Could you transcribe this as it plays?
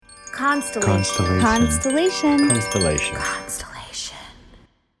Constellation. Constellation. Constellation. Constellation.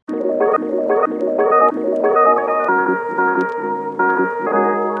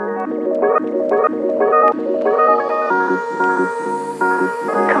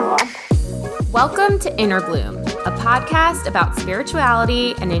 Welcome to Inner Bloom, a podcast about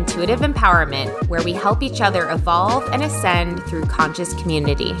spirituality and intuitive empowerment where we help each other evolve and ascend through conscious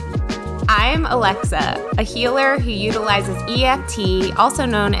community. I'm Alexa, a healer who utilizes EFT, also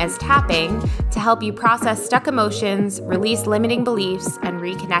known as tapping, to help you process stuck emotions, release limiting beliefs, and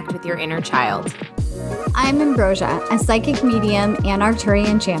reconnect with your inner child. I'm Ambrosia, a psychic medium and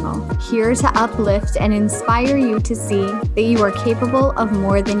Arcturian channel, here to uplift and inspire you to see that you are capable of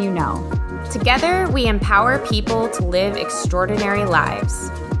more than you know. Together, we empower people to live extraordinary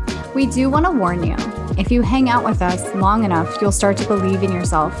lives. We do want to warn you, if you hang out with us long enough, you'll start to believe in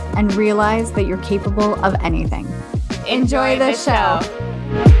yourself and realize that you're capable of anything. Enjoy the show.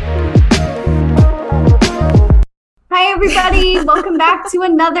 Hi, everybody. Welcome back to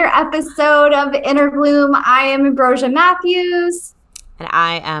another episode of Inner Bloom. I am Ambrosia Matthews. And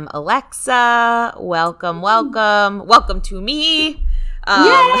I am Alexa. Welcome, welcome. Welcome to me.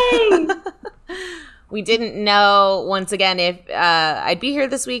 Yay! We didn't know, once again, if I'd be here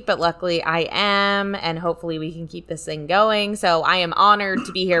this week, but luckily I am, and hopefully we can keep this thing going. So I am honored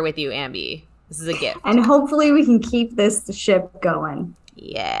to be here with you, Ambi. This is a gift. And hopefully we can keep this ship going.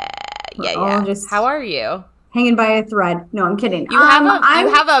 Yeah. Just How are you? hanging by a thread. No, I'm kidding. You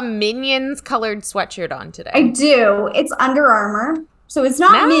have a Minions colored sweatshirt on today. I do. It's Under Armour, so it's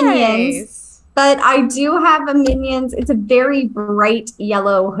not Minions. But I do have a Minions. It's a very bright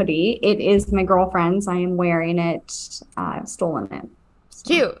yellow hoodie. It is my girlfriend's. I am wearing it. I've stolen it.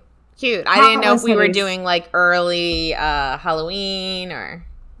 So. Cute. I didn't know if we were doing like early Halloween or...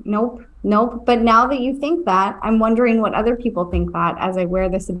 Nope. But now that you think that, I'm wondering what other people think that as I wear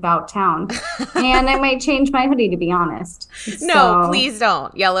this about town. And I might change my hoodie, to be honest. No, please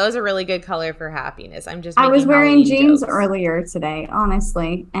don't. Yellow is a really good color for happiness. I was wearing jeans earlier today,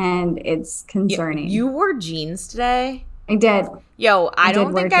 honestly, and it's concerning. You wore jeans today? I did. Yo, I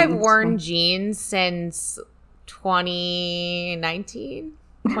don't think I've worn jeans since 2019,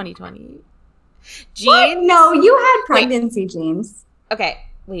 2020. Jeans? What? No, you had pregnancy jeans. Okay,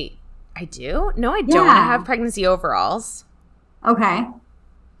 wait. I do? No, I don't. I have pregnancy overalls. Okay.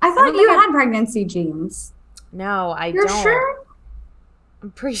 I thought you had pregnancy jeans. No, I don't. You're sure?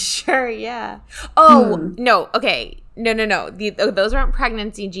 I'm pretty sure, yeah. Oh, no. Okay. No. Those aren't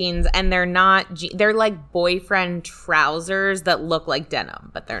pregnancy jeans, and they're not. They're like boyfriend trousers that look like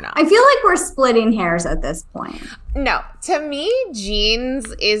denim, but they're not. I feel like we're splitting hairs at this point. No. To me, jeans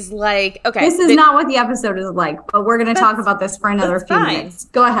is like, okay. This is not what the episode is like, but we're going to talk about this for another few minutes.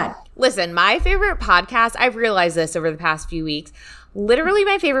 Go ahead. Listen, my favorite podcast, I've realized this over the past few weeks, literally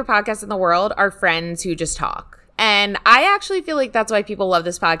my favorite podcasts in the world are friends who just talk. And I actually feel like that's why people love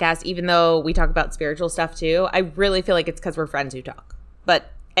this podcast, even though we talk about spiritual stuff too. I really feel like it's because we're friends who talk.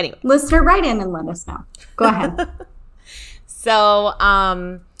 But anyway. Listener, write in and let us know. Go ahead.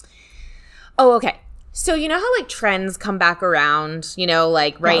 Okay. So you know how like trends come back around, you know,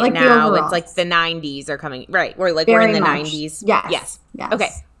 like right now it's like the 90s are coming. Right. We're in the 90s. Yes. Okay.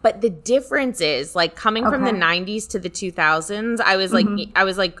 But the difference is like coming from the 90s to the 2000s, I was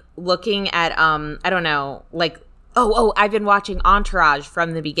like looking at I don't know, like I've been watching Entourage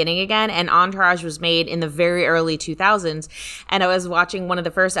from the beginning again, and Entourage was made in the very early 2000s, and I was watching one of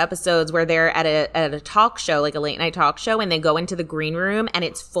the first episodes where they're at a talk show, like a late night talk show, and they go into the green room and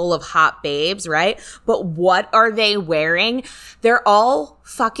it's full of hot babes, right? But what are they wearing? They're all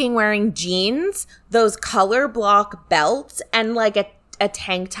fucking wearing jeans, those color block belts, and like a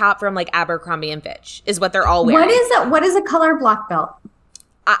tank top from like Abercrombie and Fitch is what they're all wearing. What is a color block belt?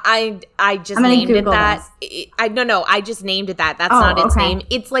 I just named it that. I just named it that. That's not its name.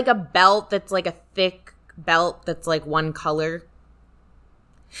 It's like a belt that's like a thick belt that's like one color.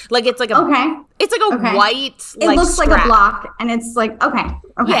 Like it's like a It's like a white. It looks strap. like a block, and it's like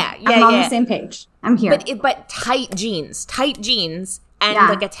Yeah. I'm on the same page. I'm here. But tight jeans. And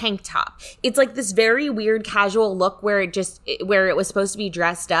like a tank top. It's like this very weird casual look where it was supposed to be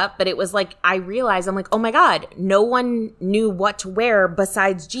dressed up, but it was like, I realized, I'm like, oh my God, no one knew what to wear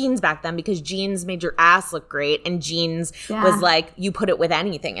besides jeans back then, because jeans made your ass look great, and jeans was like, you put it with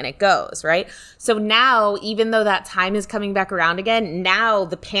anything and it goes, right? So now, even though that time is coming back around again, now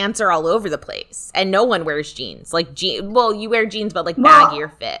the pants are all over the place and no one wears jeans. Like, you wear jeans, but like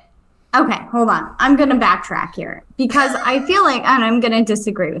baggier fit. Okay, hold on. I'm going to backtrack here because I feel like, and I'm going to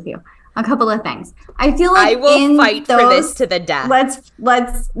disagree with you. A couple of things. I feel like I will fight for this to the death. Let's.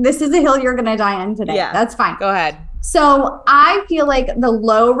 This is a hill you're going to die on today. Yeah, that's fine. Go ahead. So I feel like the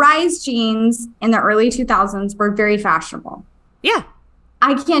low-rise jeans in the early 2000s were very fashionable. Yeah.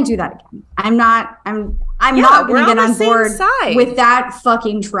 I can't do that again. I'm not going to get on board with that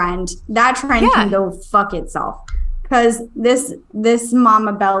fucking trend. That trend can go fuck itself. Because this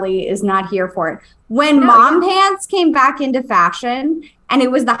mama belly is not here for it. When mom pants came back into fashion and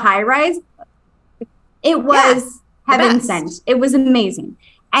it was the high rise, it was heaven sent. It was amazing.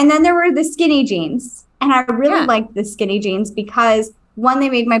 And then there were the skinny jeans. And I really liked the skinny jeans because, one, they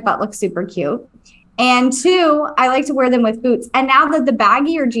made my butt look super cute. And two, I like to wear them with boots. And now that the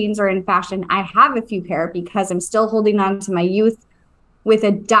baggier jeans are in fashion, I have a few pair because I'm still holding on to my youth with a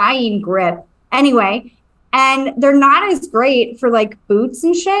dying grip. Anyway, and they're not as great for like boots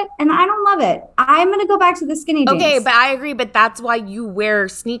and shit. And I don't love it. I'm going to go back to the skinny jeans. Okay, but I agree. But that's why you wear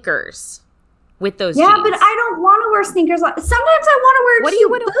sneakers with those jeans. Yeah, but I don't want to wear sneakers. Sometimes I want to wear What do you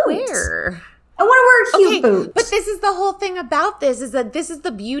want to wear? I want to wear a cute boot. But this is the whole thing about this, is that this is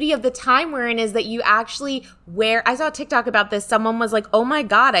the beauty of the time we're in, is that you actually wear. I saw a TikTok about this. Someone was like, oh my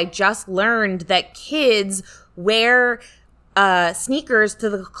God, I just learned that kids wear sneakers to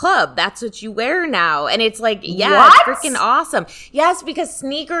the club. That's what you wear now. And it's like, it's freaking awesome. Yes, because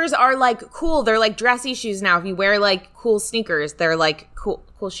sneakers are like cool. They're like dressy shoes now. If you wear like cool sneakers, they're like cool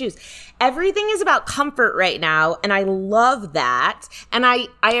shoes. Everything is about comfort right now, and I love that. And I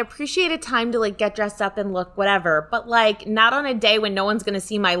appreciate a time to like get dressed up and look whatever, but like not on a day when no one's going to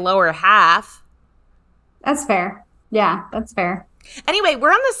see my lower half. That's fair. Yeah, that's fair. Anyway, we're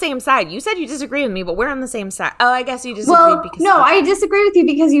on the same side. You said you disagree with me, but we're on the same side. Oh, I guess you disagree because... No, I disagree with you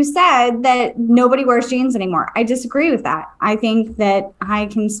because you said that nobody wears jeans anymore. I disagree with that. I think that I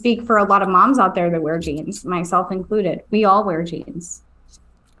can speak for a lot of moms out there that wear jeans, myself included. We all wear jeans.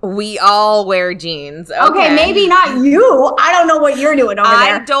 We all wear jeans. Okay, maybe not you. I don't know what you're doing over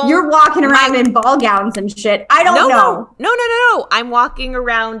there. You're walking around in ball gowns and shit. I don't know. No. I'm walking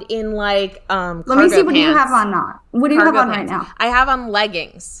around in like cargo Let me see, what pants. do you have on now? What do you have on right now? I have on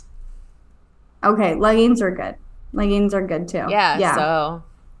leggings. Okay, leggings are good. Leggings are good too. Yeah. So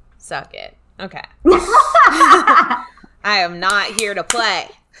suck it. Okay. I am not here to play.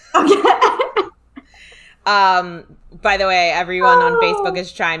 Okay. By the way, everyone on Facebook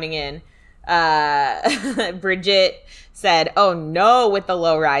is chiming in. Bridget said, oh no, with the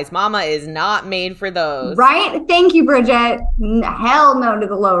low rise. Mama is not made for those. Right? Thank you, Bridget. Hell no to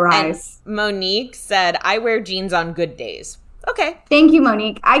the low rise. And Monique said, I wear jeans on good days. Okay. Thank you,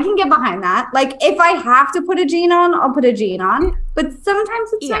 Monique. I can get behind that. Like, if I have to put a jean on, I'll put a jean on. But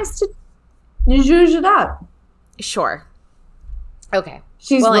sometimes it's nice to zhuzh it up. Sure. Okay.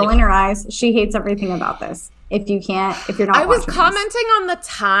 She's rolling her eyes. She hates everything about this. If you're not I was commenting on the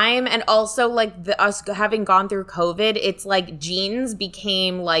time, and also like us having gone through COVID, it's like jeans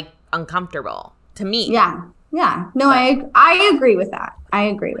became like uncomfortable to me. Yeah. No, I agree with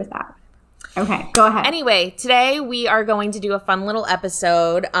that. Okay, go ahead. Anyway, today we are going to do a fun little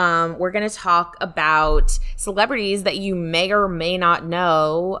episode. We're going to talk about celebrities that you may or may not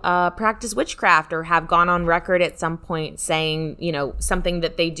know practice witchcraft or have gone on record at some point saying, something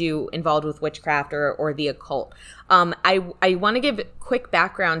that they do involved with witchcraft or the occult. I want to give quick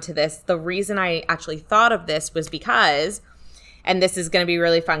background to this. The reason I actually thought of this was because, and this is going to be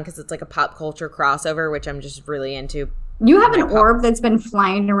really fun because it's like a pop culture crossover, which I'm just really into. You have an orb that's been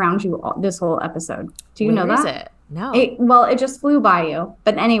flying around you this whole episode. Do you know that? Where is it? No. It just flew by you.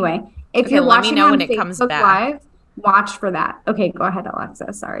 But anyway, if you're watching on Facebook Live, watch for that. Okay, go ahead,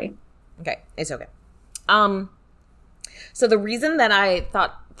 Alexa. Sorry. Okay, it's okay. So the reason that I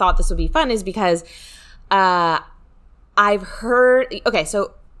thought this would be fun is because I've heard. Okay,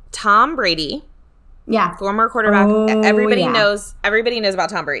 so Tom Brady. Yeah. Former quarterback. Everybody knows about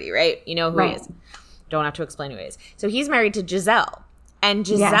Tom Brady, right? You know who he is. Don't have to explain who he is. So he's married to Giselle. And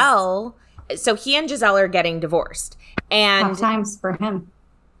Giselle, so he and Giselle are getting divorced. And tough times for him.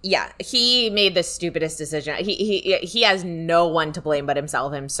 Yeah, he made the stupidest decision. He has no one to blame but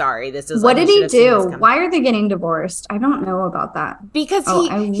himself. I'm sorry. This is what did he do? Why are they getting divorced? I don't know about that. Because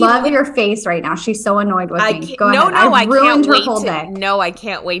I love your face right now. She's so annoyed with me. Go ahead. I ruined her whole day. No, I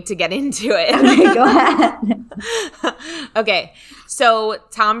can't wait to get into it. Okay, go ahead. Okay, so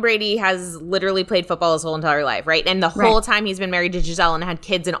Tom Brady has literally played football his whole entire life, right? And the whole time he's been married to Giselle and had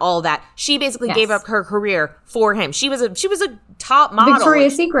kids and all that, she basically gave up her career for him. She was a top model.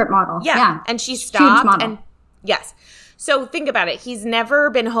 Victoria's Secret model. Yeah. And she stopped. And yes. So think about it. He's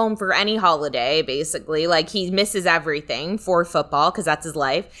never been home for any holiday, basically. Like, he misses everything for football because that's his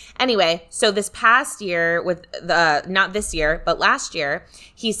life. Anyway, so this past year not this year, but last year,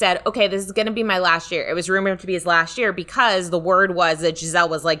 he said, okay, this is going to be my last year. It was rumored to be his last year because the word was that Gisele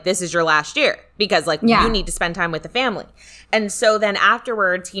was like, this is your last year because, like, you need to spend time with the family. And so then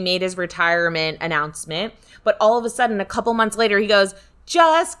afterwards, he made his retirement announcement. But all of a sudden, a couple months later, he goes,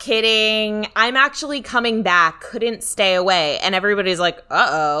 just kidding. I'm actually coming back. Couldn't stay away. And everybody's like,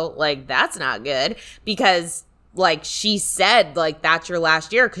 uh-oh, like, that's not good. Because, like, she said, like, that's your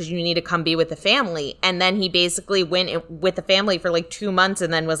last year because you need to come be with the family. And then he basically went with the family for, like, 2 months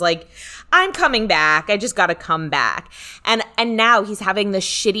and then was like, I'm coming back. I just got to come back. And now he's having the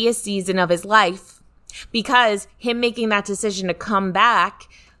shittiest season of his life because him making that decision to come back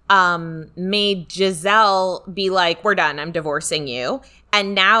made Gisele be like, we're done. I'm divorcing you.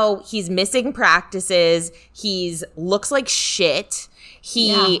 And now he's missing practices. He's looks like shit. He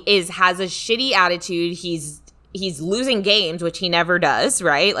has a shitty attitude. He's losing games, which he never does,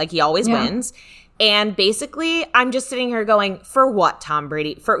 right? Like, he always wins. And basically, I'm just sitting here going, for what, Tom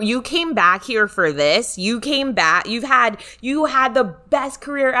Brady? For you came back here for this? You came back. You had the best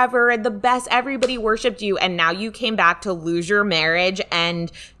career ever and the best. Everybody worshipped you, and now you came back to lose your marriage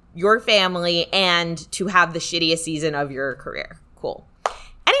and your family and to have the shittiest season of your career. Cool.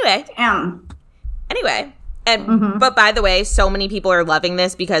 Anyway. And but by the way, so many people are loving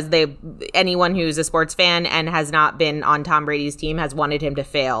this because anyone who's a sports fan and has not been on Tom Brady's team has wanted him to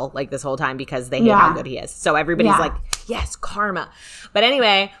fail like this whole time because they hate how good he is. So everybody's like, yes, karma. But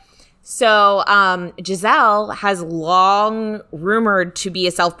anyway, so Gisele has long rumored to be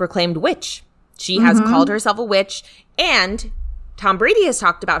a self-proclaimed witch. She has called herself a witch, and Tom Brady has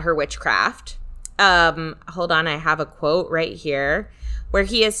talked about her witchcraft. Hold on, I have a quote right here where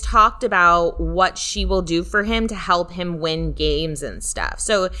he has talked about what she will do for him to help him win games and stuff.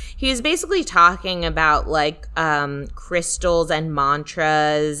 So he was basically talking about like crystals and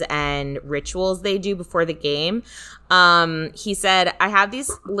mantras and rituals they do before the game. He said, I have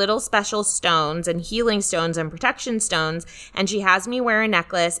these little special stones and healing stones and protection stones, and she has me wear a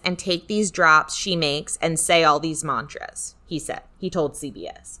necklace and take these drops she makes and say all these mantras, he said. He told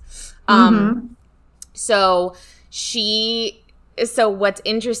CBS. So what's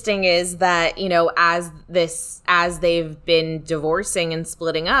interesting is that, you know, as they've been divorcing and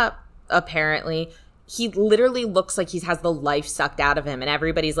splitting up, apparently, he literally looks like he has the life sucked out of him. And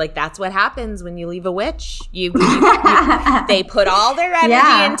everybody's like, that's what happens when you leave a witch. They put all their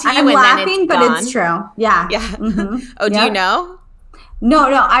energy into you, I'm and laughing, then it's but gone. It's true. Yeah. Oh, do you know? No,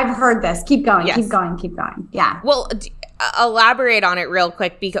 I've heard this. Keep going. Yes. Keep going. Yeah. Well, elaborate on it real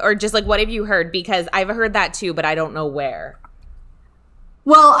quick, or just like, what have you heard? Because I've heard that too, but I don't know where.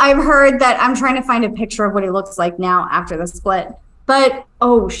 Well, I've heard that. I'm trying to find a picture of what he looks like now after the split. But,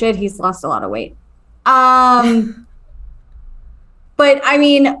 oh shit, he's lost a lot of weight. But I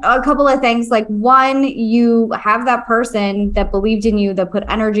mean, a couple of things. Like, one, you have that person that believed in you, that put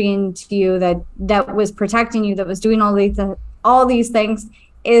energy into you, that was protecting you, that was doing all these things,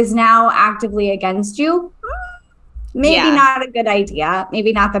 is now actively against you. Maybe not a good idea.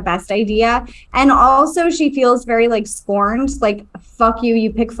 Maybe not the best idea. And also, she feels very like scorned. Like, fuck you.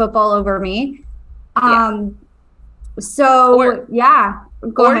 You pick football over me. So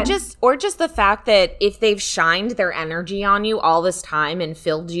Go ahead. Just the fact that if they've shined their energy on you all this time and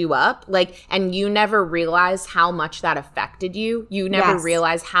filled you up, like, and you never realized how much that affected you, you never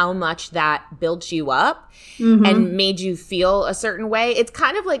realized how much that built you up and made you feel a certain way. It's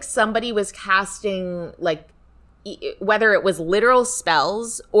kind of like somebody was casting, like, whether it was literal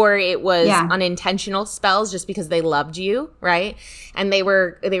spells or it was unintentional spells just because they loved you, right? And they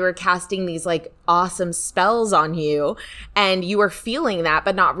were casting these like awesome spells on you, and you were feeling that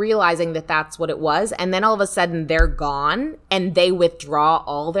but not realizing that that's what it was. And then all of a sudden they're gone and they withdraw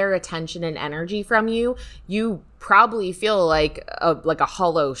all their attention and energy from you. You probably feel like a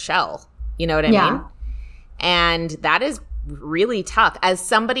hollow shell. You know what I mean? And that is really tough. As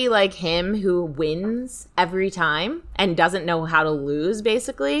somebody like him who wins every time and doesn't know how to lose,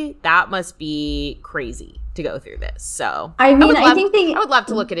 basically, that must be crazy to go through this. So I would love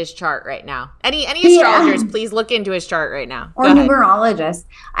to look at his chart right now. Any astrologers, please look into his chart right now. Or numerologists.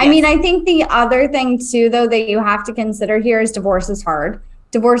 I mean, I think the other thing too, though, that you have to consider here is divorce is hard.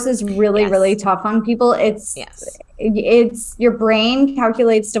 Divorce is really, really tough on people. It's your brain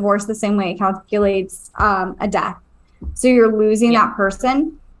calculates divorce the same way it calculates a death. So you're losing that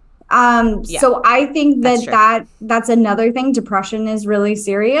person. So I think that's another thing. Depression is really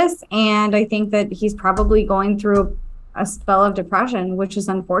serious. And I think that he's probably going through a spell of depression, which is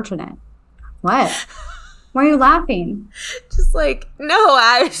unfortunate. What? Why are you laughing? Just like, no,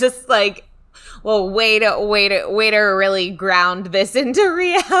 I was just like, well, way to really ground this into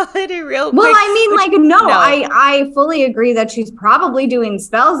reality real quick. Well, I mean, like, no. I fully agree that she's probably doing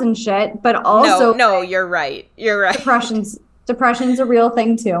spells and shit, but also no, you're right. Depression's a real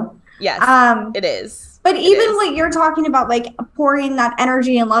thing too. Yes, it is. But even what you're talking about, like pouring that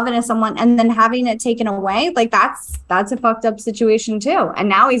energy and love into someone and then having it taken away, like that's a fucked up situation too. And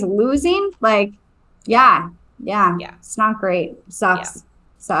now he's losing. Like, yeah. It's not great. Sucks.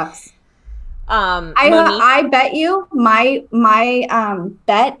 I bet you my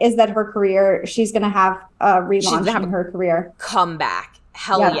bet is that her career, she's gonna have a relaunch in her career. Comeback.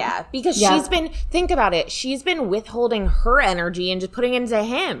 Hell yeah. Because think about it, she's been withholding her energy and just putting it into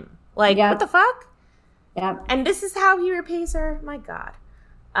him. Like, what the fuck? Yeah. And this is how he repays her? My God.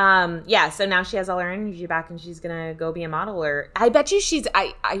 So now she has all her energy back and she's gonna go be a model, or I bet you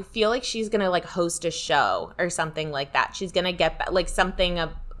I feel like she's gonna like host a show or something like that. She's gonna get like something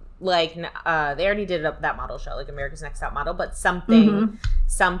of like they already did that model show, like America's Next Top Model, but something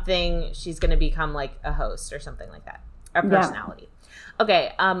she's gonna become like a host or something like that, a personality.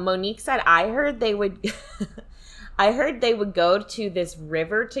 Okay, Monique said I heard they would go to this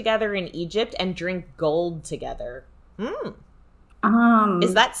river together in Egypt and drink gold together.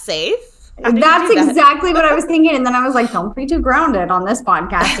 Is that safe? That's exactly what I was thinking. And then I was like, don't be too grounded on this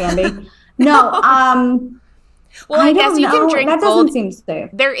podcast, Andy. No. Well, I guess you can drink that gold. Doesn't seem safe.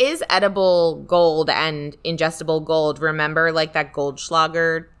 There is edible gold and ingestible gold. Remember, like that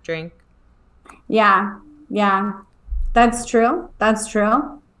Goldschlager drink? Yeah. That's true. Tell us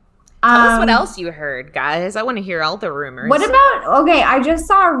what else you heard, guys. I want to hear all the rumors. What about, I just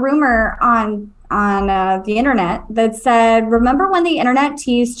saw a rumor on the internet that said, remember when the internet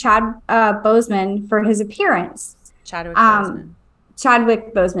teased Chadwick Boseman for his appearance? Chadwick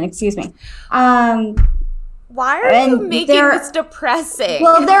Boseman, excuse me. Why are you making this depressing?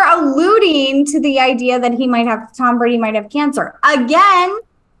 Well, they're alluding to the idea that Tom Brady might have cancer. Again,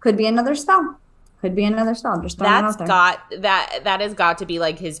 could be another spell. Just throwing it out there. That has got to be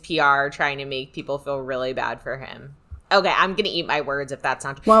like his PR trying to make people feel really bad for him. Okay, I'm going to eat my words if that's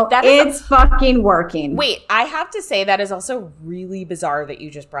not true. Well, it's fucking working. Wait, I have to say that is also really bizarre that you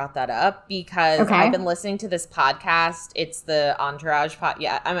just brought that up, because I've been listening to this podcast. It's the Entourage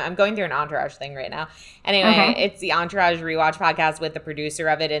I'm going through an Entourage thing right now. Anyway, It's the Entourage Rewatch podcast with the producer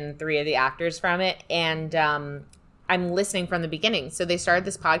of it and 3 of the actors from it. And I'm listening from the beginning. So they started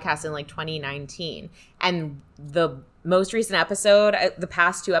this podcast in like 2019. And the most recent episode, the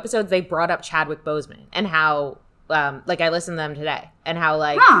past 2 episodes, they brought up Chadwick Boseman and how... I listened to them today, and how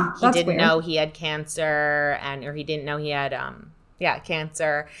he didn't know he had cancer, or he didn't know he had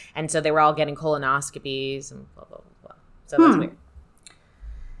cancer, and so they were all getting colonoscopies and blah blah blah. So that's weird.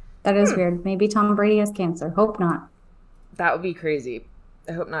 That is weird. Maybe Tom Brady has cancer. Hope not. That would be crazy.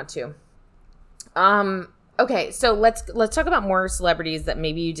 I hope not too. Okay, so let's talk about more celebrities that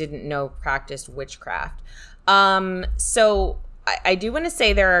maybe you didn't know practiced witchcraft. So I do want to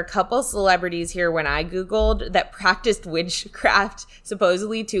say there are a couple celebrities here when I Googled that practiced witchcraft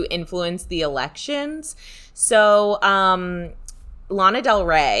supposedly to influence the elections. So Lana Del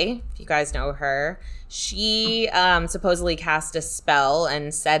Rey, if you guys know her, she supposedly cast a spell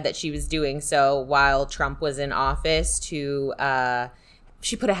and said that she was doing so while Trump was in office to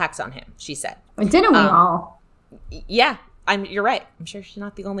she put a hex on him, she said. Didn't we all? Yeah. You're right. I'm sure she's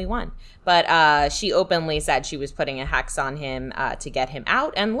not the only one. But she openly said she was putting a hex on him to get him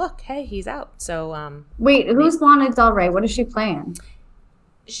out. And look, hey, he's out. So wait, who's Lana Del Rey? What is she playing?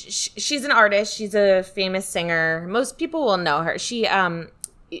 She's an artist. She's a famous singer. Most people will know her. She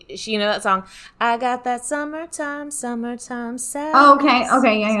you know that song, I got that summertime sad. Oh, okay.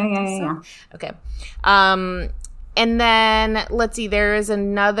 Yeah. Okay. And then let's see. There is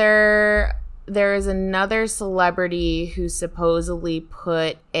another celebrity who supposedly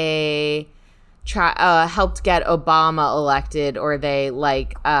put helped get Obama elected, or they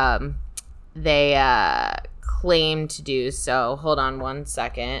claimed to do so. Hold on one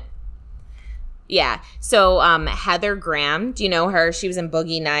second. Yeah. So Heather Graham, do you know her? She was in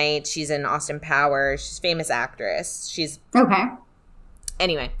Boogie Nights. She's in Austin Powers. She's a famous actress. She's okay.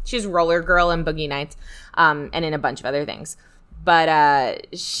 Anyway, she's Roller Girl in Boogie Nights, and in a bunch of other things. But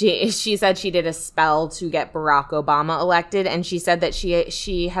she said she did a spell to get Barack Obama elected, and she said that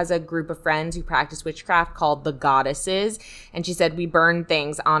she has a group of friends who practice witchcraft called the Goddesses, and she said, we burn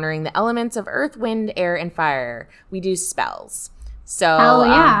things honoring the elements of earth, wind, air, and fire. We do spells. So hell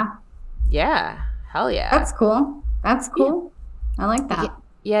yeah. Yeah, hell yeah. That's cool. Yeah. I like that.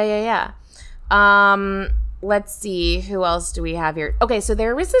 Yeah. let's see, who else do we have here? Okay, so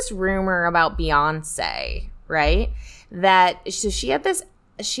there was this rumor about Beyonce, right? So she had this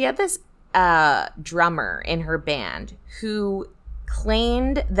drummer in her band who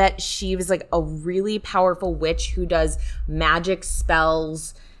claimed that she was like a really powerful witch who does magic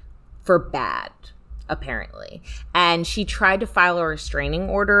spells for bad, apparently. And she tried to file a restraining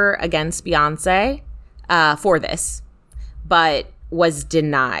order against Beyonce for this, but was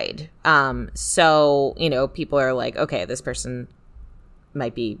denied. So, you know, people are like, okay, this person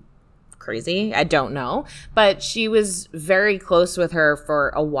might be crazy. I don't know. But she was very close with her for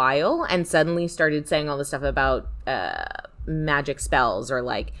a while and suddenly started saying all this stuff about magic spells or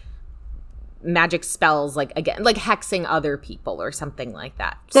like magic spells, like again, like hexing other people or something like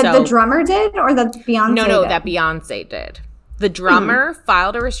that. That the drummer did or that Beyonce No, did? that Beyonce did. The drummer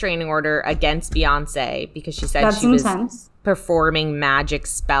filed a restraining order against Beyonce because she said she was performing magic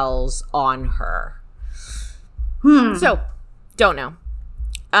spells on her. So, don't know.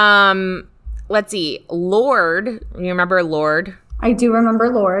 Let's see. Lorde, you remember Lorde? I do remember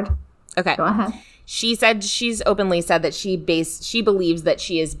Lorde. Okay. Go ahead. She's openly said that she believes that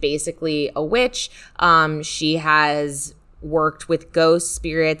she is basically a witch. She has worked with ghosts,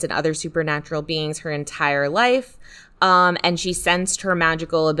 spirits, and other supernatural beings her entire life. And she sensed her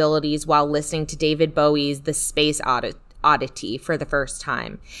magical abilities while listening to David Bowie's The Space Oddity for the first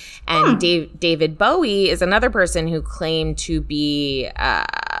time. And David Bowie is another person who claimed to be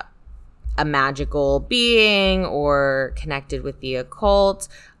a magical being or connected with the occult.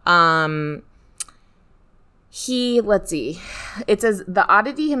 Let's see. It says, the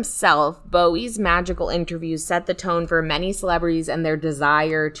oddity himself, Bowie's magical interviews set the tone for many celebrities and their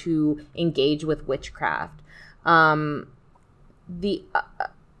desire to engage with witchcraft.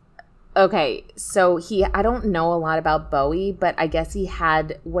 Okay, so I don't know a lot about Bowie, but I guess he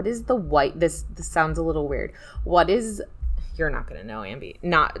had, what is the white, this sounds a little weird. You're not going to know, Ambi.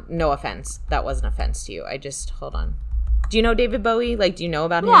 No offense. That was an offense to you. Hold on. Do you know David Bowie? Like, do you know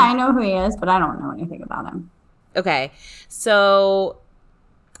about him? Yeah, I know who he is, but I don't know anything about him. Okay, so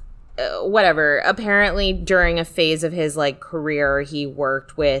whatever. Apparently, during a phase of his like career, he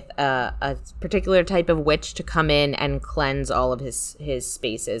worked with a particular type of witch to come in and cleanse all of his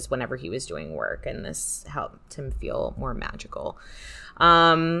spaces whenever he was doing work, and this helped him feel more magical.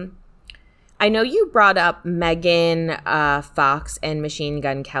 I know you brought up Megan Fox and Machine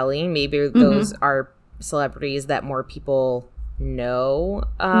Gun Kelly. Maybe those are celebrities that more people know.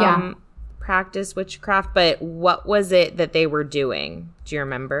 Practice witchcraft, but what was it that they were doing? Do you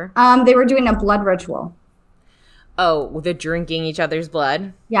remember? They were doing a blood ritual. Oh, the drinking each other's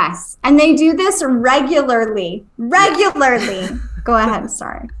blood? Yes. And they do this regularly. Go ahead,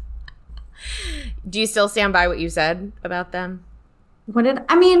 sorry. Do you still stand by what you said about them? I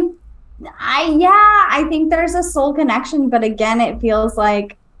think there's a soul connection, but again, it feels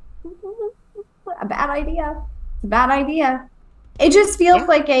like a bad idea. It's a bad idea. It just feels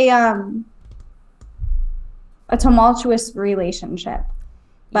like a tumultuous relationship.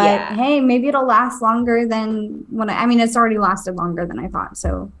 But hey, maybe it'll last longer than it's already lasted longer than I thought.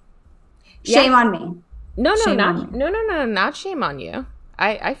 So shame on me. No, not shame on you.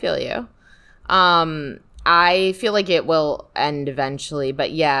 I feel you. I feel like it will end eventually,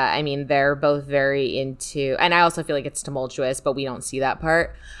 but yeah, I mean, they're both very into, and I also feel like it's tumultuous, but we don't see that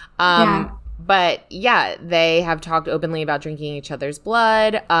part. But yeah, they have talked openly about drinking each other's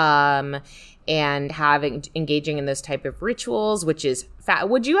blood, and engaging in this type of rituals, which is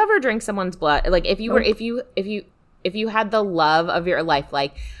would you ever drink someone's blood? Like if you had the love of your life,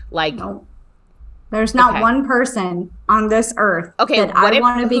 like no. There's not one person on this earth that I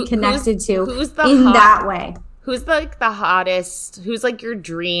want to be connected to that way. Who's like the hottest? Who's like your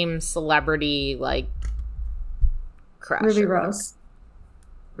dream celebrity like crush? Ruby Rose.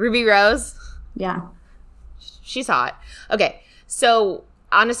 Ruby Rose? Yeah. She's hot. Okay. So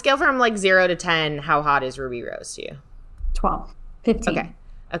on a scale from like 0 to 10, how hot is Ruby Rose to you? 12, 15. Okay.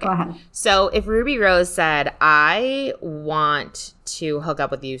 Go ahead. So if Ruby Rose said, I want to hook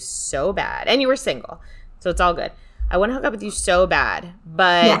up with you so bad, and you were single, so it's all good. I want to hook up with you so bad,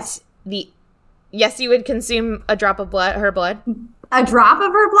 but yes, you would consume a drop of her blood? A drop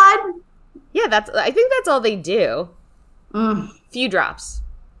of her blood? Yeah, I think that's all they do. Few drops.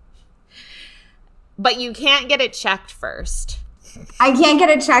 But you can't get it checked first. I can't get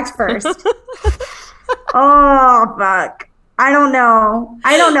it checked first. Oh, fuck. I don't know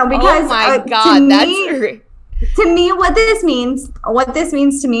because oh my God, to me, what this means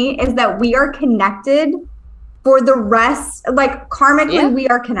to me is that we are connected for the rest, like karmically, we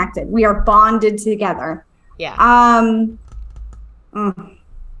are connected. We are bonded together. Yeah. How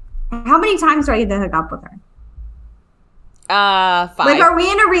many times do I get to hook up with her? 5. Like, are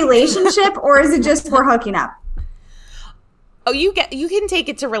we in a relationship or is it just we're hooking up? Oh, you can take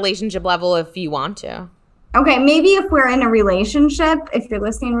it to relationship level if you want to. Okay, maybe if we're in a relationship, if you're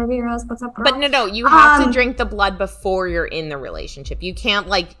listening, Ruby Rose, what's up, girl? But no, you have to drink the blood before you're in the relationship. You can't,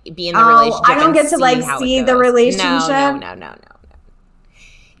 like, be in the relationship I don't get to, like, see the relationship? No.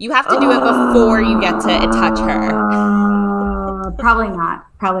 You have to do it before you get to touch her. Probably not.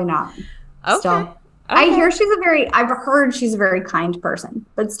 Okay. Still. Okay. I've heard she's a very kind person,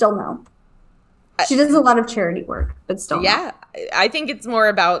 but still no. She does a lot of charity work, but still. Yeah. I think it's more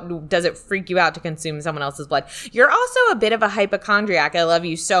about, does it freak you out to consume someone else's blood? You're also a bit of a hypochondriac. I love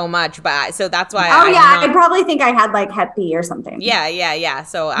you so much, but so that's why. I probably think I had like Hep B or something. Yeah.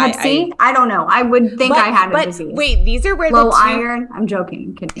 So Hep C? I don't know. I would think I had a disease. Wait, these are where low iron. I'm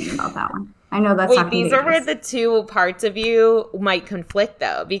joking. Kidding about that one. I know that's not these are where the two parts of you might conflict,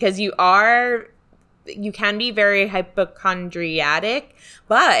 though, because you can be very hypochondriac,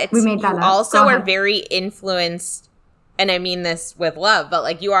 but we made that you up. Also are very influenced, and I mean this with love, but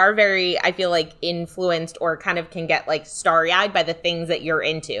like you are very, I feel like, influenced or kind of can get like starry-eyed by the things that you're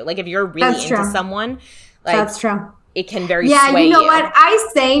into. Like if you're really into someone, like that's true. It can very sway you. What? I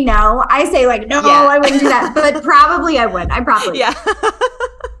say no. I say like, no, I wouldn't do that. But probably I would. I probably would. Yeah.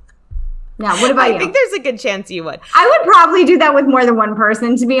 Yeah, what about you? I think there's a good chance you would. I would probably do that with more than one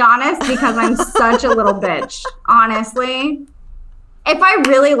person, to be honest, because I'm such a little bitch, honestly. If I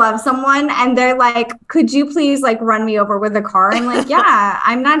really love someone and they're like, could you please like run me over with a car? I'm like, yeah,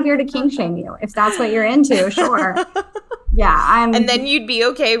 I'm not here to kink shame you. If that's what you're into, sure. Yeah, and then you'd be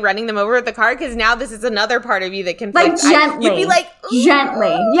okay running them over with the car because now this is another part of you that can like gently. You'd be like gently.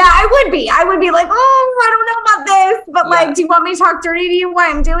 Yeah, I would be like, oh, I don't know about this, but like, do you want me to talk dirty to you while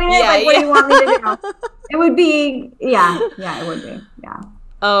I'm doing it? What do you want me to do? It would be, it would be, yeah.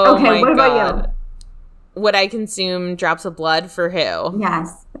 Oh, okay. What about you? Would I consume drops of blood for who?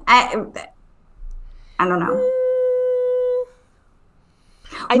 Yes, I don't know.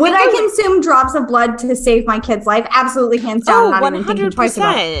 Would I consume drops of blood to save my kid's life? Absolutely, hands down. Not 100%. Even thinking twice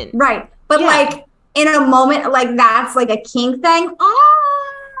about it. Right. But like in a moment, like that's like a kink thing.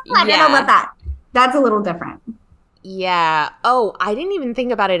 I don't know about that. That's a little different. Yeah. Oh, I didn't even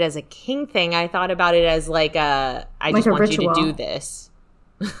think about it as a kink thing. I thought about it as like I just want ritual. You to do this.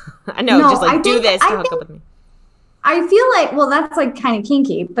 I know, just like do this to hook up with me. I feel like, well, that's like kind of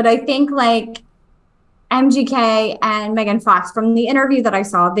kinky, but I think like MGK and Megan Fox, from the interview that I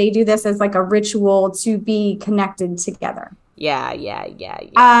saw, they do this as like a ritual to be connected together. Yeah.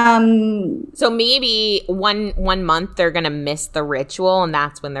 So maybe one month they're gonna miss the ritual, and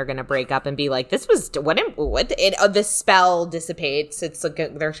that's when they're gonna break up and be like, "This was what? The spell dissipates. It's like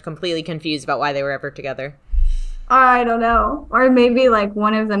they're completely confused about why they were ever together." I don't know. Or maybe like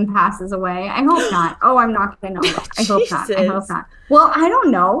one of them passes away. I hope not. Oh, I'm not going to know. I hope not. Well, I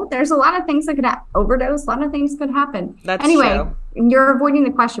don't know. There's a lot of things that could overdose. A lot of things could happen. That's anyway, true. You're avoiding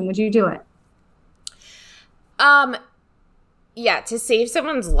the question. Would you do it? Yeah, to save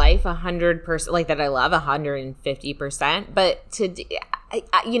someone's life 100%, like that I love 150%. But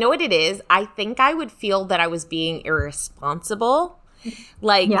you know what it is? I think I would feel that I was being irresponsible.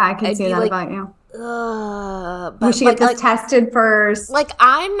 Like, yeah, I can see that about you. But we should get this tested first. Like,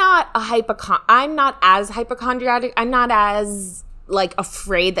 I'm not as hypochondriac. I'm not as like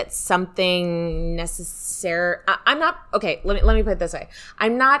afraid that something necessary. I'm not okay. Let me put it this way.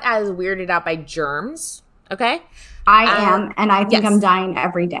 I'm not as weirded out by germs. Okay, I am, and I think I'm dying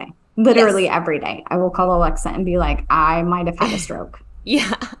every day. Literally every day. I will call Alexa and be like, I might have had a stroke.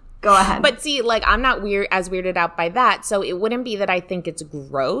 Yeah. Go ahead. But see, like, I'm not weirded out by that. So it wouldn't be that I think it's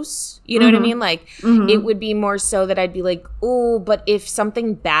gross. You know what I mean? Like, it would be more so that I'd be like, oh, but if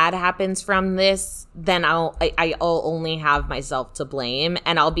something bad happens from this, then I'll only have myself to blame.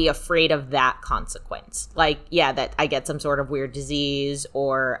 And I'll be afraid of that consequence. Like, yeah, that I get some sort of weird disease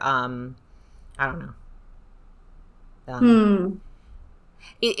or, I don't know. But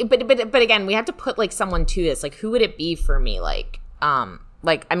again, we have to put, like, someone to this. Like, who would it be for me? Like,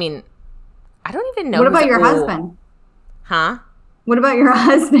 I mean, I don't even know. What about your husband? Huh? What about your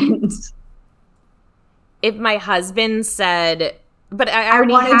husband? If my husband said, but I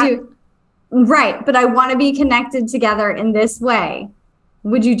right, but I want to be connected together in this way.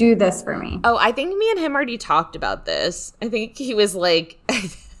 Would you do this for me? Oh, I think me and him already talked about this. I think he was like, I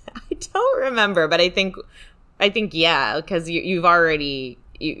don't remember, but I think yeah, because you've already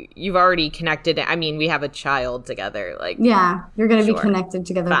connected. I mean, we have a child together. Like, yeah, you're going to be connected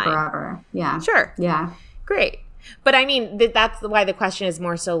together forever. Yeah. Sure. Yeah. Great. But I mean, that's why the question is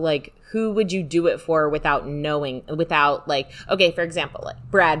more so like, who would you do it for without knowing, without like, okay, for example, like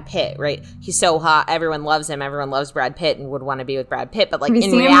Brad Pitt, right? He's so hot. Everyone loves him. Everyone loves Brad Pitt and would want to be with Brad Pitt. But like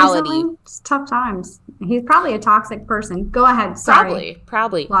in reality, it's tough times. He's probably a toxic person. Go ahead. Sorry.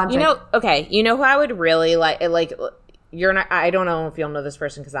 Probably. Logic. You know, okay. You know who I would really like, you're not, I don't know if you'll know this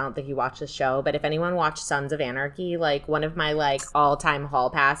person because I don't think you watch the show, but if anyone watched Sons of Anarchy, like one of my like all-time hall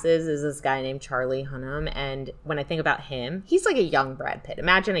passes is this guy named Charlie Hunnam, and when I think about him, he's like a young Brad Pitt.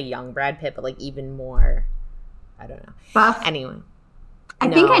 Imagine a young Brad Pitt, but like even more, I don't know. Buff. Anyway. I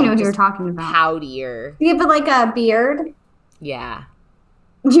think I know who you're talking about. Powdier. You have like a beard? Yeah.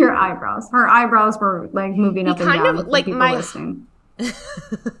 Your eyebrows. Her eyebrows were like moving up and down. Kind of like my... listening.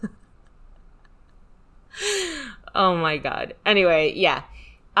 Oh my God. Anyway, yeah.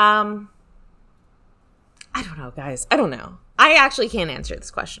 I don't know, guys. I don't know. I actually can't answer this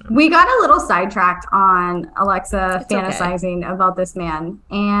question. We got a little sidetracked on Alexa fantasizing about this man.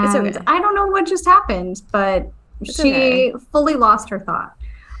 And I don't know what just happened, but she fully lost her thought.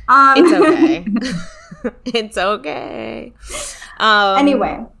 It's okay. It's okay.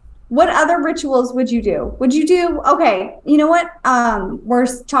 Anyway, what other rituals would you do? Okay, you know what? We're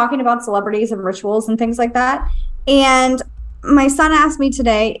talking about celebrities and rituals and things like that. And my son asked me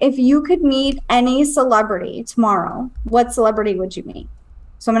today, if you could meet any celebrity tomorrow, what celebrity would you meet?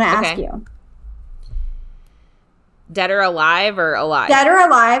 So I'm going to ask you. Dead or alive or alive? Dead or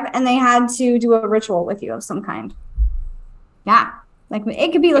alive, and they had to do a ritual with you of some kind. Yeah. Like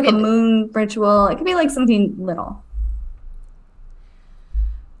it could be like a moon ritual. It could be like something little.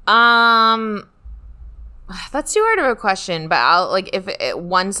 That's too hard of a question, but I'll like if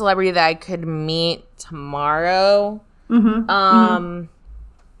one celebrity that I could meet tomorrow.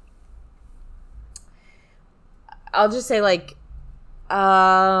 I'll just say like,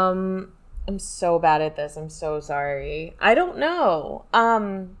 I'm so bad at this. I'm so sorry. I don't know.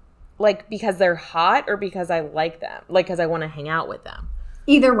 Like because they're hot or because I like them, like because I want to hang out with them.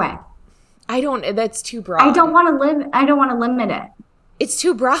 Either way. That's too broad. I don't want to limit it. It's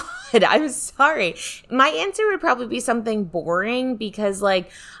too broad. I'm sorry. My answer would probably be something boring because like,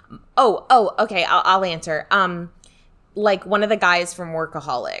 okay, I'll answer. Like one of the guys from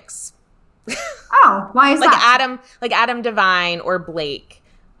Workaholics. Oh, why is that? Like Adam Devine or Blake.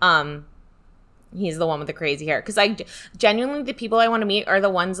 He's the one with the crazy hair. Because I genuinely, the people I want to meet are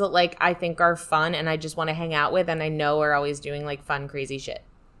the ones that like I think are fun and I just want to hang out with and I know are always doing like fun, crazy shit.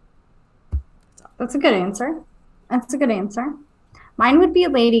 That's a good answer. Mine would be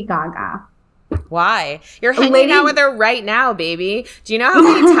Lady Gaga. Why? You're hanging out with her right now, baby. Do you know how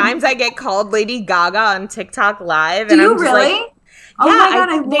many times I get called Lady Gaga on TikTok Live? Do you really? Like, oh my God,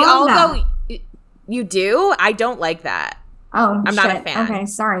 I love that. You do? I don't like that. Oh, I'm not a fan. Okay,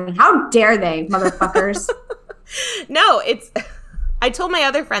 sorry. How dare they, motherfuckers? No, I told my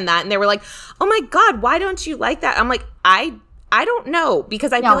other friend that, and they were like, "Oh my God, why don't you like that?" I'm like, I don't know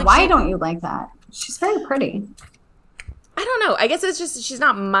because I feel like why don't you like that? She's very pretty. I don't know. I guess it's just she's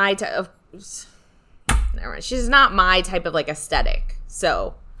not my type of. Never mind. She's not my type of like aesthetic.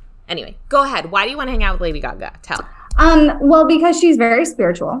 So, anyway, go ahead. Why do you want to hang out with Lady Gaga? Tell. Well, because she's very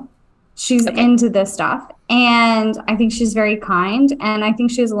spiritual. She's into this stuff, and I think she's very kind, and I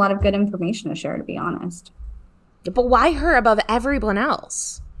think she has a lot of good information to share. To be honest. But why her above everyone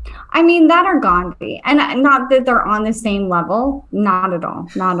else? I mean, that or Gandhi, and not that they're on the same level. Not at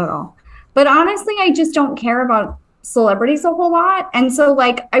all. But honestly, I just don't care about celebrities a whole lot, and so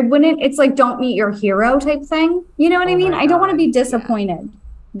like I wouldn't. It's like don't meet your hero type thing. You know what I mean? I don't want to be disappointed. Yeah.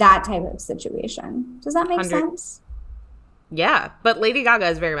 That type of situation. Does that make sense? Yeah, but Lady Gaga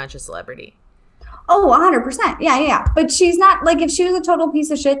is very much a celebrity. Oh, 100%. Yeah. But she's not like if she was a total piece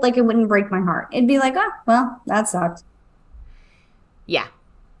of shit, like it wouldn't break my heart. It'd be like, oh, well, that sucked. Yeah,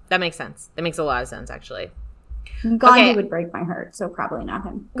 that makes sense. That makes a lot of sense, actually. Gandhi would break my heart, so probably not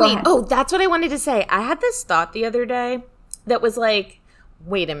him. Go ahead. Oh, that's what I wanted to say. I had this thought the other day that was like,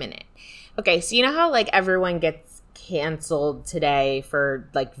 wait a minute. Okay, so you know how like everyone gets canceled today for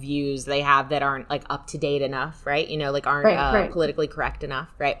like views they have that aren't like up to date enough, right? You know, like aren't politically correct enough,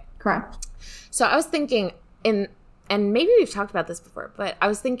 right? Correct. So I was thinking and maybe we've talked about this before, but I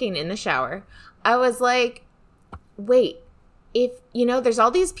was thinking in the shower, I was like, wait, if, you know, there's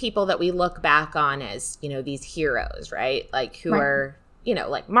all these people that we look back on as, you know, these heroes, right? Like who are, you know,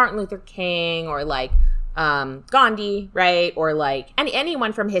 like Martin Luther King or like Gandhi, right? Or like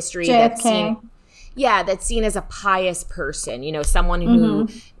anyone from history that's seen as a pious person, you know, someone who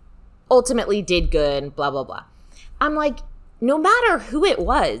ultimately did good, blah, blah, blah. I'm like, no matter who it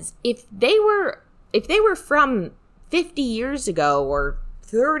was, if they were from 50 years ago or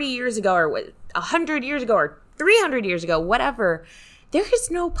 30 years ago or 100 years ago or 300 years ago, whatever, there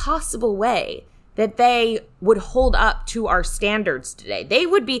is no possible way that they would hold up to our standards today.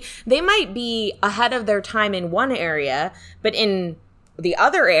 They might be ahead of their time in one area, but in the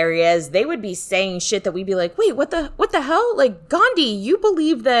other areas, they would be saying shit that we'd be like, wait, what the hell? Like, Gandhi, you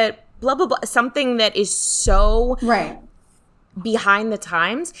believe that blah, blah, blah, something that is so behind the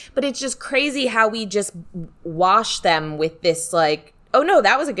times, but it's just crazy how we just wash them with this, like, oh no,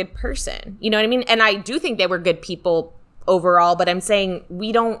 that was a good person. You know what I mean? And I do think they were good people overall, but I'm saying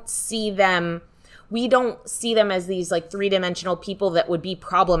we don't see them as these like three-dimensional people that would be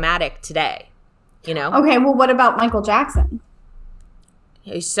problematic today, you know? Okay, well, what about Michael Jackson?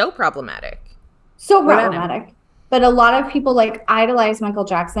 He's so problematic. So problematic. But a lot of people like idolize Michael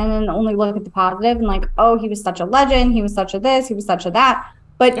Jackson and only look at the positive and like, oh, he was such a legend. He was such a this, he was such a that.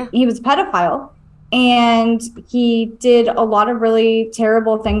 But he was a pedophile and he did a lot of really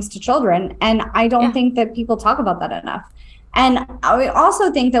terrible things to children. And I don't think that people talk about that enough. And I also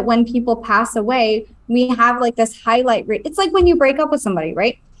think that when people pass away, we have like this highlight reel. It's like when you break up with somebody,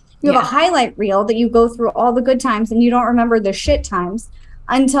 right? You have a highlight reel that you go through all the good times and you don't remember the shit times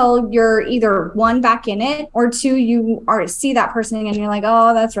until you're either one, back in it, or two, you see that person and you're like,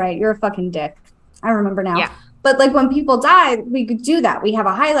 oh, that's right, you're a fucking dick. I remember now. Yeah. But like when people die, we could do that. We have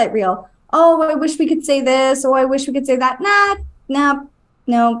a highlight reel. Oh, I wish we could say this. Oh, I wish we could say that. No,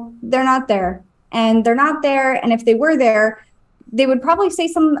 they're not there. And they're not there. And if they were there, they would probably say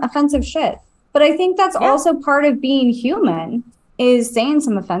some offensive shit. But I think that's also part of being human, is saying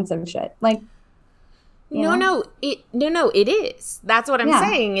some offensive shit. Like, No, it is. That's what I'm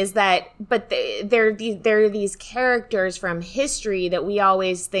saying is that, but there are these characters from history that we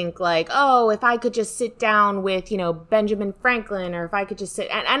always think like, oh, if I could just sit down with, Benjamin Franklin, or if I could just sit,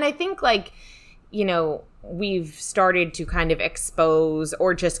 and I think like, we've started to kind of expose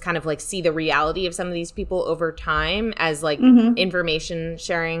or just kind of like see the reality of some of these people over time as like information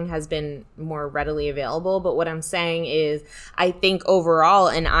sharing has been more readily available. But what I'm saying is I think overall,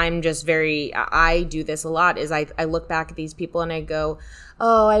 and I'm just I do this a lot, is I look back at these people and I go,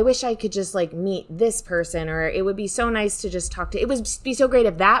 oh, I wish I could just like meet this person, or it would be so nice to just talk to, it would be so great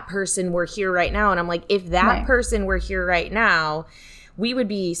if that person were here right now. And I'm like, if that person were here right now, we would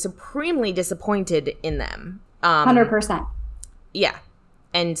be supremely disappointed in them. 100%. Yeah.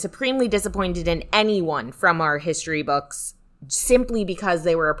 And supremely disappointed in anyone from our history books simply because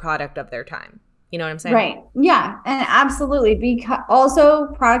they were a product of their time. You know what I'm saying? Right. Yeah. And absolutely. Because also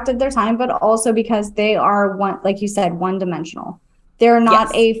product of their time, but also because they are one, like you said, one-dimensional. They're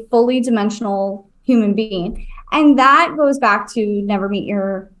not a fully dimensional human being. And that goes back to never meet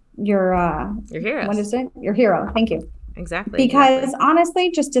your hero. What is it? Your hero. Thank you. Exactly. Because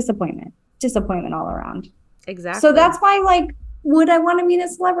honestly, just disappointment all around. Exactly. So that's why, like, would I want to meet a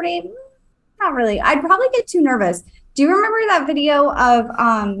celebrity? Not really. I'd probably get too nervous. Do you remember that video of,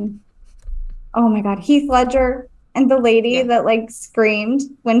 oh my God, Heath Ledger and the lady that like screamed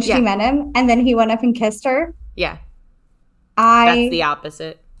when she met him and then he went up and kissed her? Yeah. That's the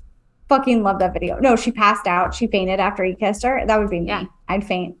opposite. Fucking love that video. No, she passed out. She fainted after he kissed her. That would be me. Yeah. I'd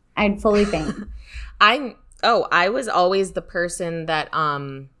faint. I'd fully faint. I was always the person that,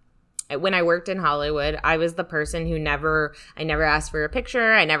 when I worked in Hollywood, I was the person who I never asked for a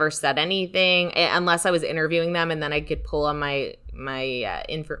picture. I never said anything unless I was interviewing them, and then I could pull on my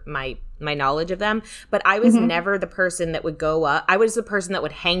knowledge of them. But I was never the person that would go up. I was the person that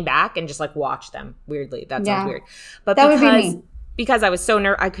would hang back and just like watch them. Weirdly, that sounds weird. But that would be me. Because I was so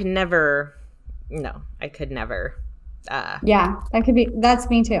nervous, I could never. That's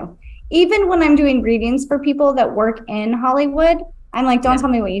me too. Even when I'm doing readings for people that work in Hollywood, I'm like, don't tell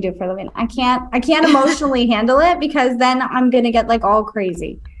me what you do for a living. I can't emotionally handle it because then I'm going to get like all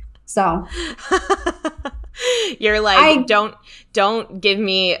crazy. So you're like, don't give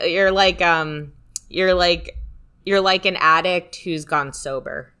me, you're like an addict who's gone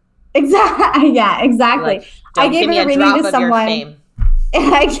sober. Exactly. Yeah, exactly. Like, I gave a reading to someone.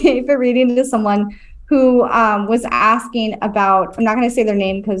 I gave a reading to someone who was asking about, I'm not going to say their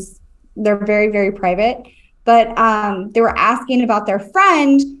name because they're very, very private, but they were asking about their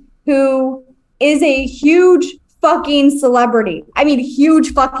friend who is a huge fucking celebrity. I mean,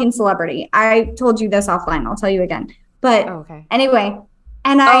 huge fucking celebrity. I told you this offline. I'll tell you again. But anyway,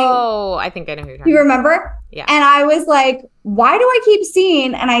 and I think I know who you're talking about. You remember? Yeah. And I was like, why do I keep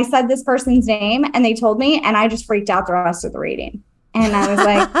seeing? And I said this person's name and they told me, and I just freaked out the rest of the reading. And I was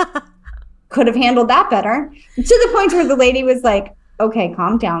like, could have handled that better. To the point where the lady was like, okay,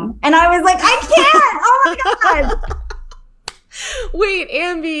 calm down. And I was like, I can't. Oh my God. Wait,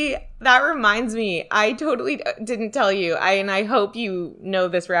 Ambi, that reminds me. I totally didn't tell you. And I hope you know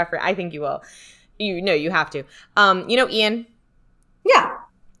this reference. I think you will. You have to. You know Ian? Yeah.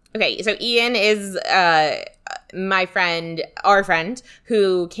 Okay, so Ian is our friend,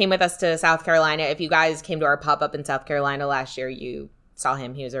 who came with us to South Carolina. If you guys came to our pop-up in South Carolina last year, you saw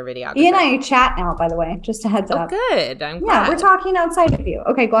him. He was our videographer. Ian and I chat now, by the way, just a heads up. Good. I'm glad. Yeah, we're talking outside of you.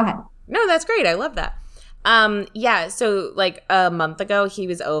 Okay, go ahead. No, that's great. I love that. Yeah, so like a month ago he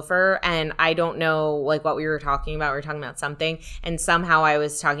was over, and I don't know like what we were talking about. We were talking about something, and somehow I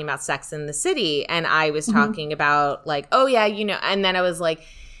was talking about Sex in the City, and I was talking about like, oh yeah, and then I was like,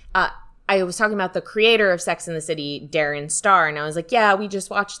 I was talking about the creator of Sex in the City, Darren Star, and I was like, yeah, we just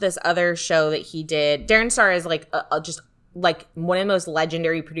watched this other show that he did. Darren Star is like just like one of the most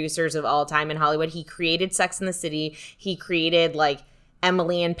legendary producers of all time in Hollywood. He created Sex in the City. He created like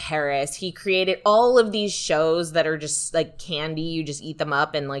Emily in Paris. He created all of these shows that are just like candy. You just eat them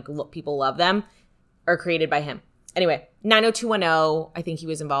up and like people love them, are created by him. Anyway, 90210, I think he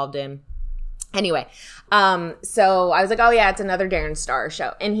was involved in. Anyway, so I was like, oh yeah, it's another Darren Star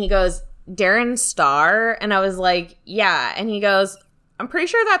show. And he goes, Darren Star? And I was like, yeah. And he goes, I'm pretty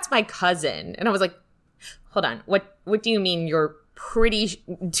sure that's my cousin. And I was like, hold on. What do you mean you're pretty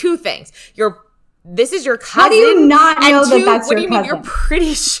two things. This is your cousin? How do you not know that that's what your do you cousin? mean you're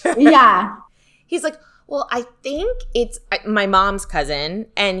pretty sure? Yeah. He's like, well, I think it's my mom's cousin.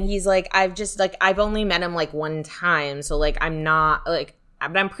 And he's like, I've only met him like one time. So like, I'm not like,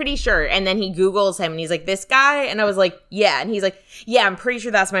 but I'm pretty sure. And then he Googles him and he's like, this guy? And I was like, yeah. And he's like, yeah, I'm pretty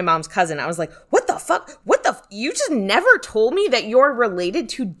sure that's my mom's cousin. I was like, what the fuck? You just never told me that you're related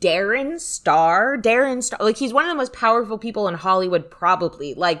to Darren Star? Darren Star. Like, he's one of the most powerful people in Hollywood,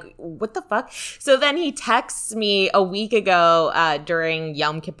 probably. Like, what the fuck? So then he texts me a week ago during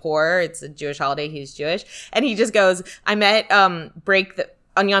Yom Kippur. It's a Jewish holiday. He's Jewish. And he just goes, I met on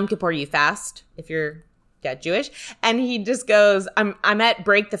Yom Kippur, you fast if you're Jewish. And he just goes, I'm at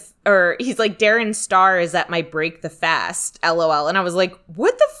he's like, Darren Star is at my break the fast, LOL. And I was like,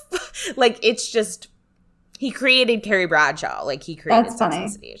 what the like, it's just, he created Carrie Bradshaw. Like, he created Sex and the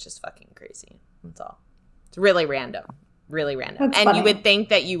City. It's just fucking crazy. That's all. It's really random. Really random. That's and funny. You would think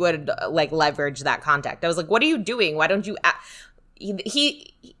that you would like leverage that contact. I was like, what are you doing? Why don't you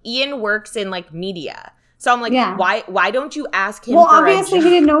Ian works in like media. So I'm like, yeah. Why don't you ask him? Well, obviously he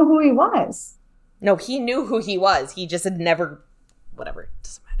didn't know who he was. No, he knew who he was. He just had never, whatever. It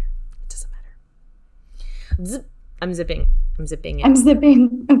doesn't matter. Zip. I'm zipping it. Okay. I'm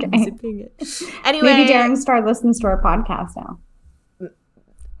zipping it. Anyway. Maybe Darren Star listens to our podcast now.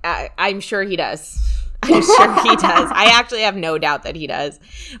 I'm sure he does. I'm sure he does. I actually have no doubt that he does.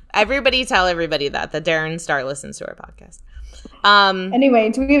 Everybody tell everybody that Darren Star listens to our podcast. Anyway,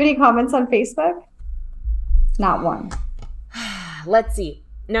 do we have any comments on Facebook? Not one. Let's see.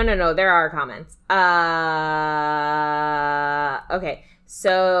 No. There are comments. Okay.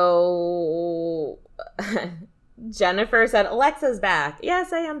 So Jennifer said, Alexa's back.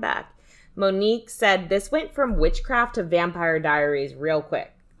 Yes, I am back. Monique said, this went from witchcraft to Vampire Diaries real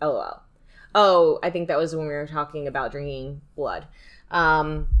quick. LOL. Oh, I think that was when we were talking about drinking blood.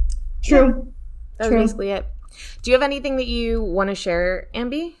 True. That was basically it. Do you have anything that you want to share,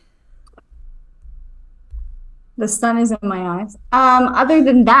 Ambi? The sun is in my eyes. Other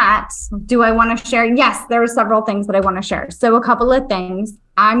than that, do I want to share? Yes, there are several things that I want to share. So a couple of things.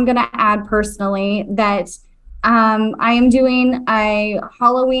 I'm going to add personally that I am doing a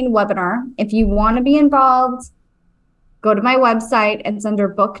Halloween webinar. If you want to be involved, go to my website. It's under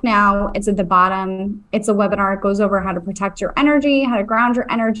Book Now. It's at the bottom. It's a webinar. It goes over how to protect your energy, how to ground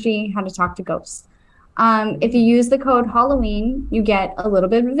your energy, how to talk to ghosts. If you use the code Halloween, you get a little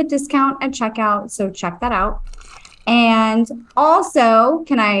bit of a discount at checkout. So check that out. And also,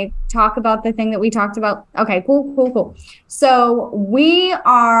 can I talk about the thing that we talked about? Okay, cool. So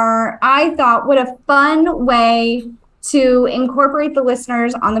I thought, what a fun way to incorporate the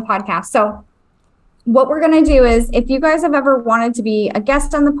listeners on the podcast. So what we're going to do is, if you guys have ever wanted to be a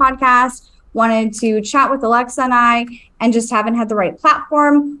guest on the podcast, wanted to chat with Alexa and I, and just haven't had the right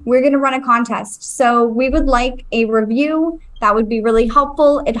platform, we're going to run a contest. So we would like a review. That would be really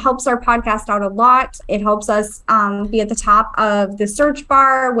helpful. It helps our podcast out a lot. It helps us be at the top of the search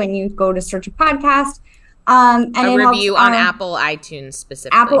bar when you go to search a podcast. And a review on Apple iTunes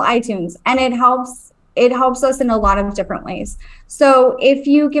specifically. Apple iTunes. And it helps us in a lot of different ways. So if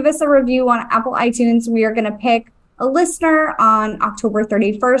you give us a review on Apple iTunes, we are going to pick a listener on October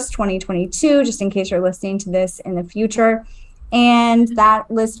 31st, 2022, just in case you're listening to this in the future. And that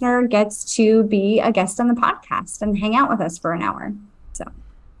listener gets to be a guest on the podcast and hang out with us for an hour. So,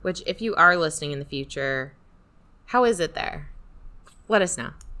 which, if you are listening in the future, how is it there? Let us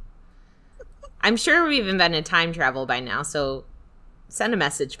know. I'm sure we've invented time travel by now, so send a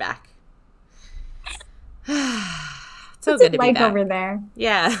message back. So good to be back. over there?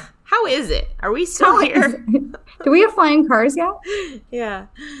 Yeah. How is it? Are we still here? Do we have flying cars yet? Yeah.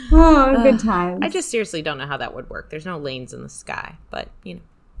 Oh, good times. I just seriously don't know how that would work. There's no lanes in the sky, but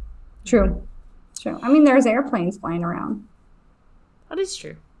True. I mean, there's airplanes flying around. That is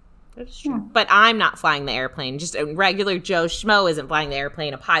true. Yeah. But I'm not flying the airplane. Just a regular Joe Schmo isn't flying the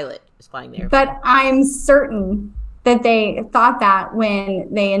airplane. A pilot is flying the airplane. But I'm certain that they thought that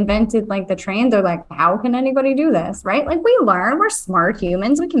when they invented like the train, they're like, how can anybody do this? Right? Like we learn, we're smart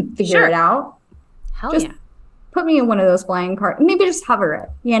humans. We can figure it out. Hell just yeah. Put me in one of those flying cars. Maybe just hover it,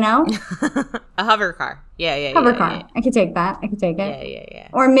 A hover car. Yeah. Hover car. Yeah. I could take that. I could take it. Yeah.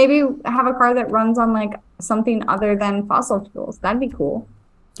 Or maybe have a car that runs on like something other than fossil fuels. That'd be cool.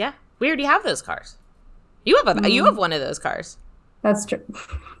 Yeah. We already have those cars. You have one of those cars. That's true.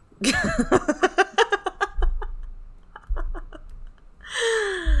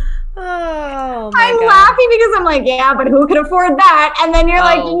 I'm laughing because I'm like, yeah, but who could afford that? And then you're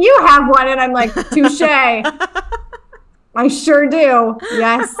like, you have one. And I'm like, touche. I sure do.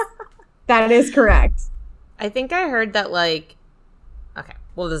 Yes, that is correct. I think I heard that okay,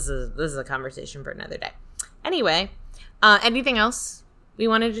 well, this is a conversation for another day. Anyway, anything else we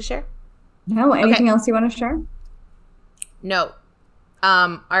wanted to share? No, anything else you want to share? No.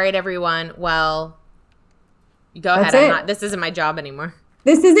 All right, everyone. Well, go ahead. This isn't my job anymore.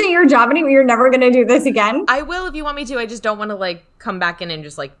 This isn't your job anymore? You're never going to do this again? I will if you want me to. I just don't want to, come back in and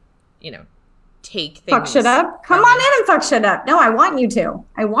just, take things. Fuck shit up? Come on in and fuck shit up. No, I want you to.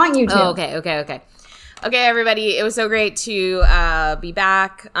 Oh, okay. Okay, everybody. It was so great to be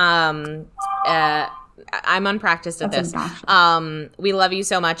back. I'm unpracticed at this. We love you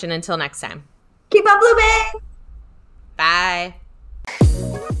so much, and until next time. Keep up blooming! Bye.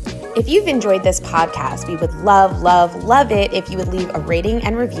 If you've enjoyed this podcast, we would love, love, love it if you would leave a rating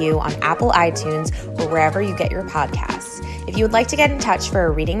and review on Apple iTunes or wherever you get your podcasts. If you would like to get in touch for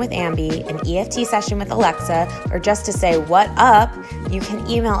a reading with Ambi, an EFT session with Alexa, or just to say what up, you can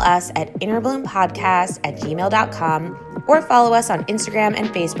email us at innerbloom.podcast@gmail.com or follow us on Instagram and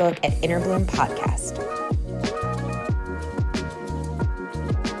Facebook at Innerbloom Podcast.